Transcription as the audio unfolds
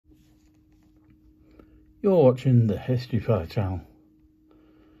You're watching the History File channel,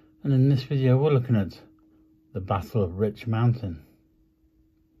 and in this video we're looking at the Battle of Rich Mountain.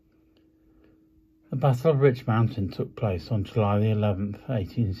 The Battle of Rich Mountain took place on July the 11th,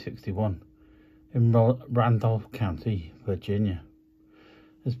 1861 in Randolph County, Virginia,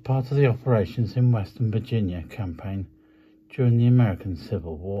 as part of the Operations in Western Virginia campaign during the American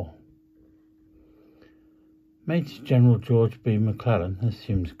Civil War. Major General George B. McClellan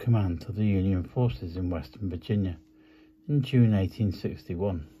assumed command of the Union forces in Western Virginia in June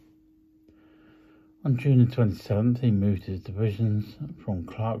 1861. On June the 27th, he moved his divisions from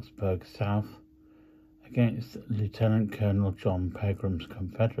Clarksburg south against Lieutenant Colonel John Pegram's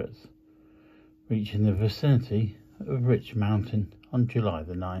Confederates, reaching the vicinity of Rich Mountain on July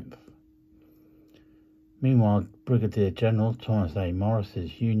the 9th. Meanwhile, Brigadier General Thomas A.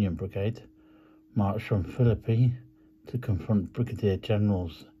 Morris's Union Brigade marched from Philippi to confront Brigadier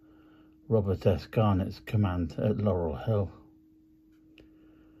Generals Robert S. Garnett's command at Laurel Hill.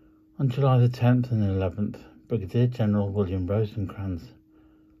 On July the 10th and 11th, Brigadier General William Rosecrans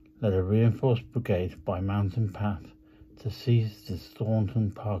led a reinforced brigade by mountain path to seize the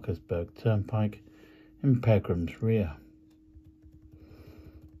Staunton-Parkersburg Turnpike in Pegram's rear.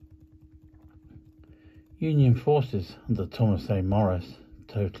 Union forces under Thomas A. Morris,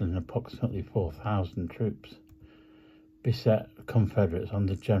 totaling approximately 4,000 troops, beset Confederates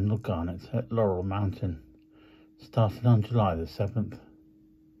under General Garnett at Laurel Mountain, starting on July the 7th.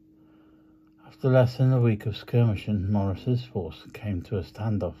 After less than a week of skirmishing, Morris's force came to a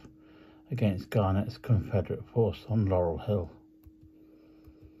standoff against Garnett's Confederate force on Laurel Hill.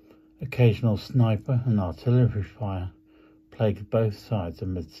 Occasional sniper and artillery fire plagued both sides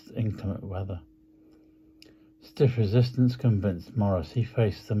amidst inclement weather. Stiff resistance convinced Morris he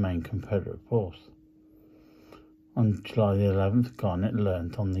faced the main Confederate force. On July the 11th, Garnett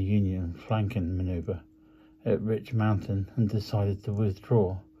learned on the Union flanking maneuver at Rich Mountain and decided to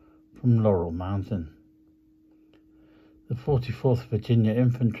withdraw from Laurel Mountain. The 44th Virginia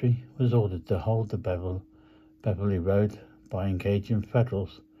Infantry was ordered to hold the Beverly Road by engaging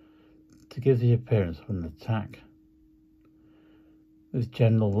Federals to give the appearance of an attack. With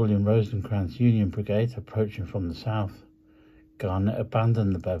General William Rosecrans' Union Brigade approaching from the south, Garnett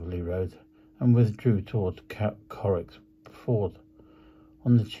abandoned the Beverly Road and withdrew towards Corrick's Ford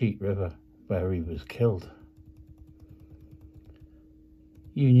on the Cheat River, where he was killed.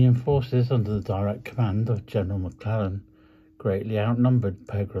 Union forces under the direct command of General McClellan greatly outnumbered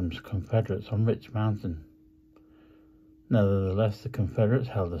Pegram's Confederates on Rich Mountain. Nevertheless, the Confederates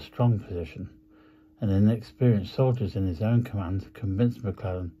held a strong position, and inexperienced soldiers in his own command convinced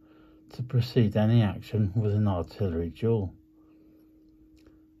McClellan to precede any action with an artillery duel.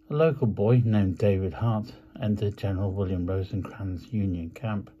 A local boy named David Hart entered General William Rosecrans' Union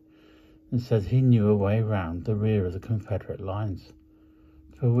camp and said he knew a way round the rear of the Confederate lines,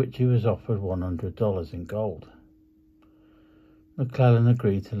 for which he was offered $100 in gold. McClellan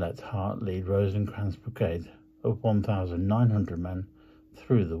agreed to let Hart lead Rosecrans' brigade of 1,900 men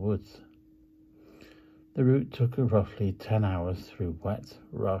through the woods. The route took roughly 10 hours through wet,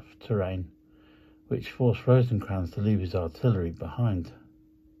 rough terrain, which forced Rosecrans to leave his artillery behind.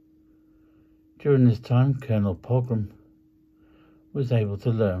 During this time, Colonel Pegram was able to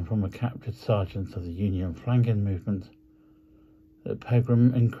learn from a captured sergeant of the Union flanking movement that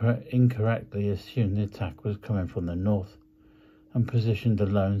Pegram incorrectly assumed the attack was coming from the north and positioned a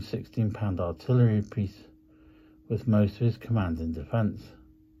lone 16-pound artillery piece with most of his command in defence.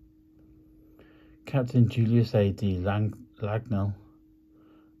 Captain Julius A. D. Lagnell,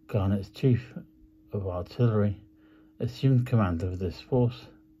 Garnett's chief of artillery, assumed command of this force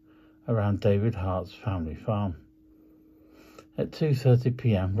around David Hart's family farm. At 2:30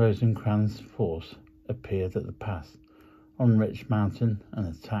 p.m., Rosecrans' force appeared at the pass on Rich Mountain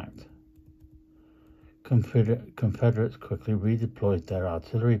and attacked. Confederates quickly redeployed their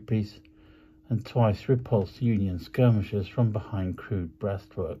artillery piece and twice repulsed Union skirmishers from behind crude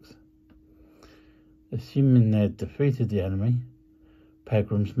breastworks. Assuming they had defeated the enemy,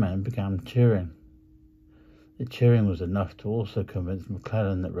 Pegram's men began cheering. The cheering was enough to also convince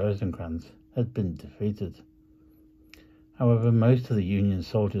McClellan that Rosecrans had been defeated. However, most of the Union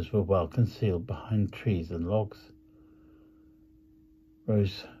soldiers were well concealed behind trees and logs.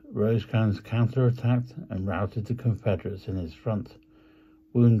 Rosecrans counterattacked and routed the Confederates in his front,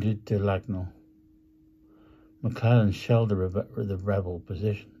 wounded De Lagnell. McClellan shelled the rebel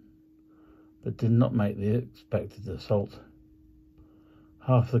position, but did not make the expected assault.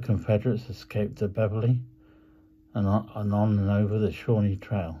 Half the Confederates escaped to Beverly and on and over the Shawnee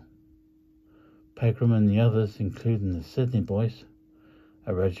Trail. Pegram and the others, including the Sydney boys,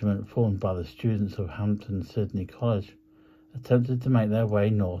 a regiment formed by the students of Hampton Sydney College, attempted to make their way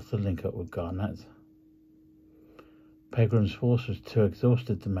north to link up with Garnett. Pegram's force was too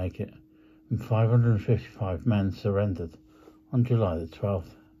exhausted to make it, and 555 men surrendered on July the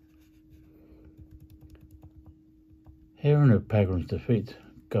 12th. Hearing of Pegram's defeat,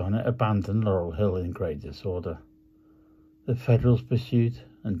 Garnett abandoned Laurel Hill in great disorder. The Federals pursued,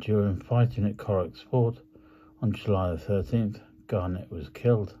 and during fighting at Corrock's Ford on July the 13th, Garnett was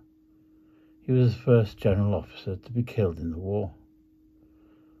killed. He was the first general officer to be killed in the war.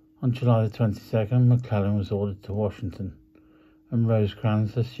 On July the 22nd, McClellan was ordered to Washington, and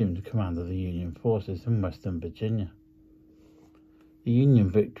Rosecrans assumed command of the Union forces in Western Virginia. The Union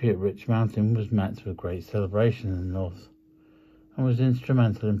victory at Rich Mountain was met with great celebration in the North, and was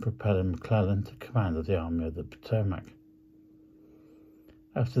instrumental in propelling McClellan to command of the Army of the Potomac.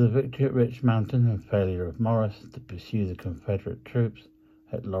 After the victory at Rich Mountain and failure of Morris to pursue the Confederate troops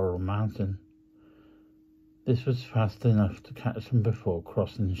at Laurel Mountain, this was fast enough to catch them before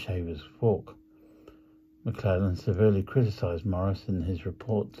crossing Shaver's Fork. McClellan severely criticized Morris in his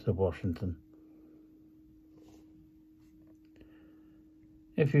report to Washington.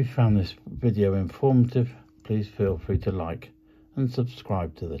 If you found this video informative, please feel free to like and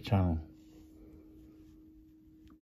subscribe to the channel.